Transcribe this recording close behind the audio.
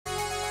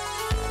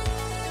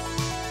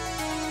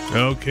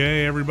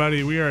Okay,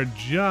 everybody, we are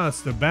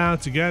just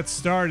about to get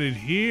started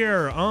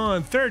here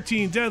on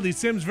 13 Deadly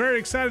Sims. Very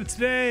excited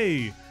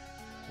today.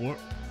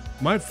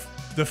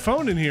 The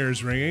phone in here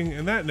is ringing,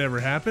 and that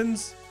never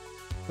happens.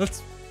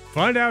 Let's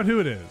find out who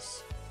it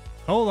is.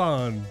 Hold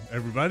on,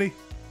 everybody.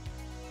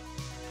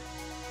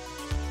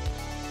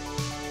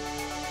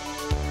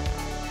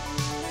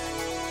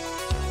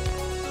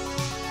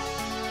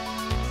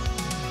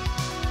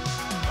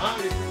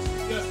 Hi,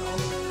 this is all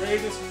the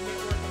greatest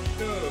network of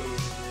shows.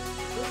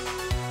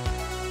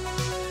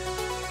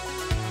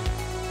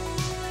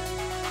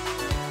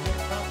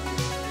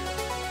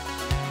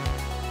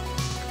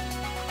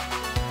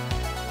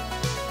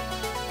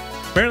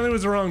 Apparently it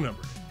was the wrong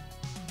number.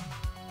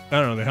 I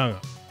don't know, they hung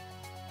up.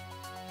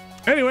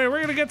 Anyway, we're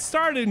going to get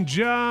started in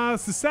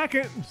just a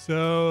second,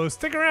 so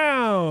stick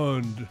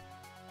around.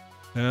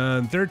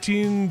 And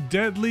 13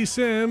 Deadly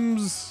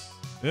Sims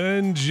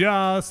in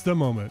just a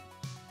moment.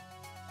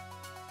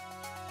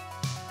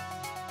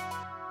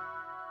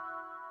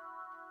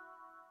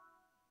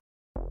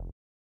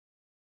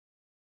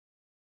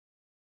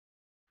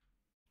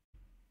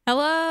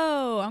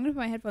 Hello, I'm going to put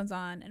my headphones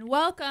on, and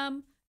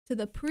welcome to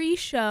the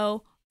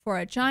pre-show for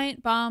a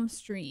Giant Bomb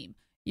stream.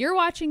 You're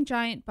watching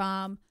Giant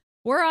Bomb,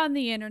 we're on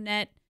the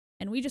internet,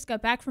 and we just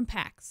got back from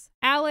PAX.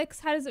 Alex,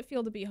 how does it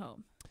feel to be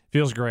home?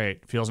 Feels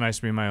great. Feels nice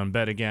to be in my own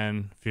bed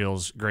again.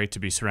 Feels great to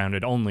be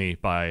surrounded only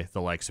by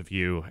the likes of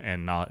you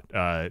and not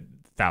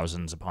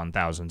thousands upon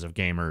thousands of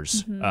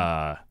gamers.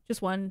 Mm-hmm.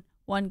 Just one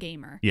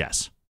gamer.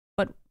 Yes.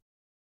 But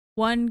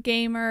one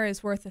gamer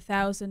is worth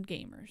 1,000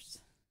 gamers.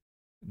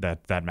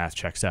 That math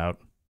checks out.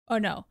 Oh,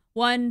 no.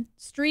 One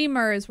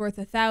streamer is worth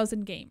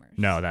 1,000 gamers.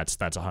 No, that's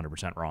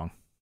 100% wrong.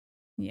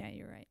 Yeah,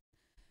 you're right.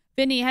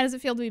 Vinny, how does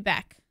it feel to be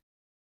back?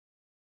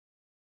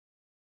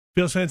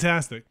 Feels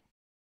fantastic.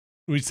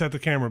 We set the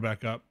camera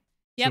back up.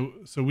 Yep.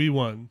 So we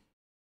won.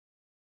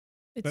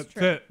 That's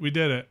true. It. We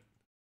did it.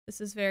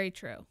 This is very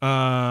true.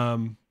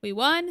 We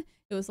won.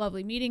 It was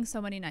lovely meeting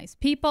so many nice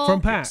people.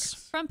 From PAX.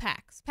 From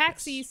PAX.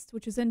 PAX East,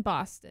 which is in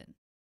Boston.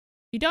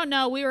 If you don't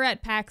know, we were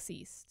at PAX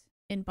East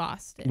in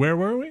Boston. Where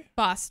were we?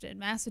 Boston,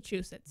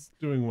 Massachusetts.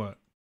 Doing what?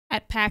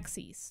 At PAX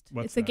East.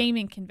 What's it's a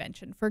gaming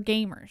convention for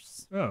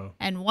gamers. Oh.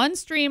 And one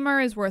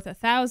streamer is worth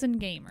 1,000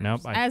 gamers,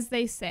 Nope, as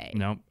they say.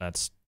 Nope,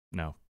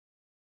 no.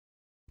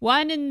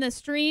 One in the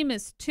stream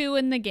is two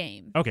in the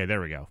game. Okay,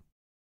 there we go.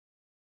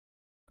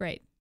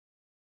 Great.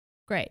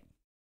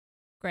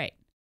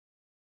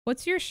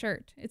 What's your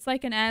shirt? It's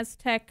like an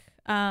Aztec.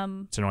 It's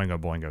an Oingo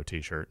Boingo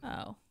t-shirt.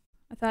 Oh.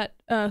 I thought,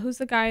 who's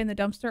the guy in the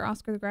dumpster?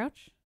 Oscar the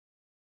Grouch?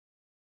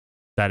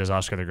 That is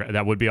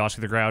that would be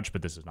Oscar the Grouch,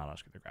 but this is not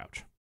Oscar the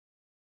Grouch.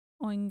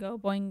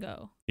 Oingo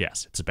Boingo.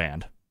 Yes, it's a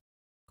band.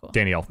 Cool.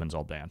 Danny Elfman's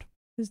old band.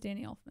 Who's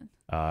Danny Elfman?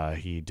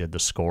 He did the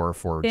score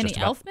for Danny just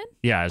about... Elfman?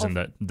 Yeah, as in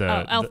the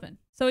Elfman.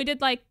 So he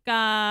did like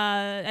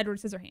Edward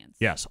Scissorhands.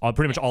 Yes,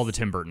 pretty much all the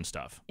Tim Burton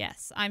stuff.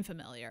 Yes, I'm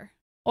familiar.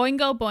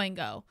 Oingo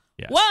Boingo.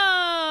 Yes.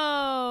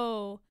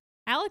 Whoa!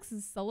 Alex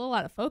is a little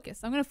out of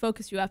focus. I'm going to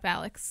focus you up,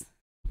 Alex.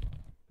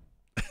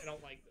 I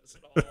don't like this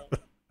at all. Alex,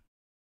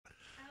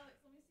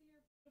 let me see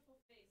your beautiful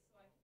face so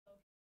I can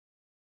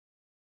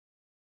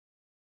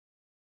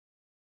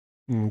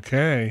focus.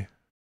 Okay.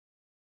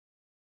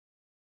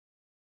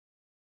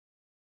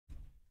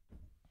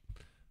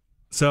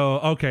 So,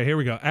 okay, here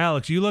we go.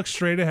 Alex, you look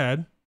straight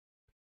ahead.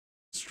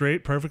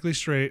 Straight, perfectly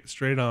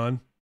straight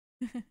on.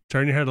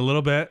 Turn your head a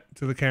little bit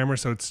to the camera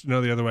so it's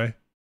the other way.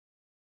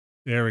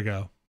 There we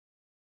go.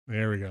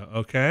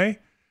 Okay.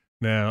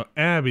 Now,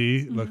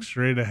 Abby, look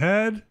straight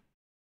ahead.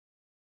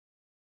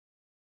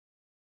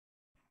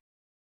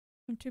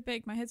 I'm too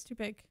big. My head's too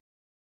big.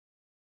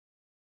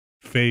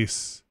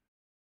 Face.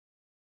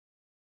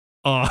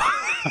 Off.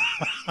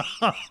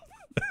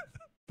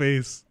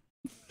 Face.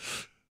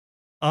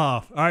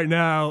 Off. All right,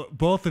 now,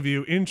 both of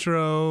you,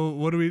 intro.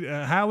 What do we,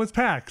 how was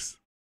PAX?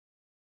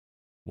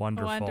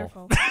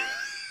 Wonderful.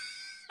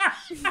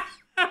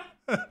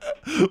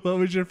 What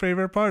was your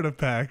favorite part of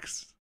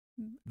PAX?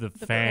 The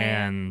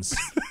fans.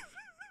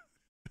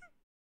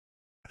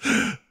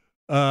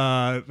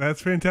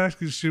 That's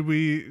fantastic. Should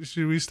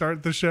we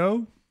start the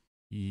show?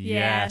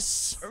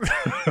 Yes.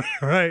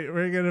 Right,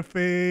 we're gonna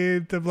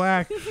fade to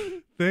black.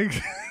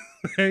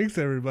 Thanks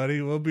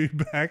everybody. We'll be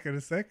back in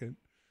a second.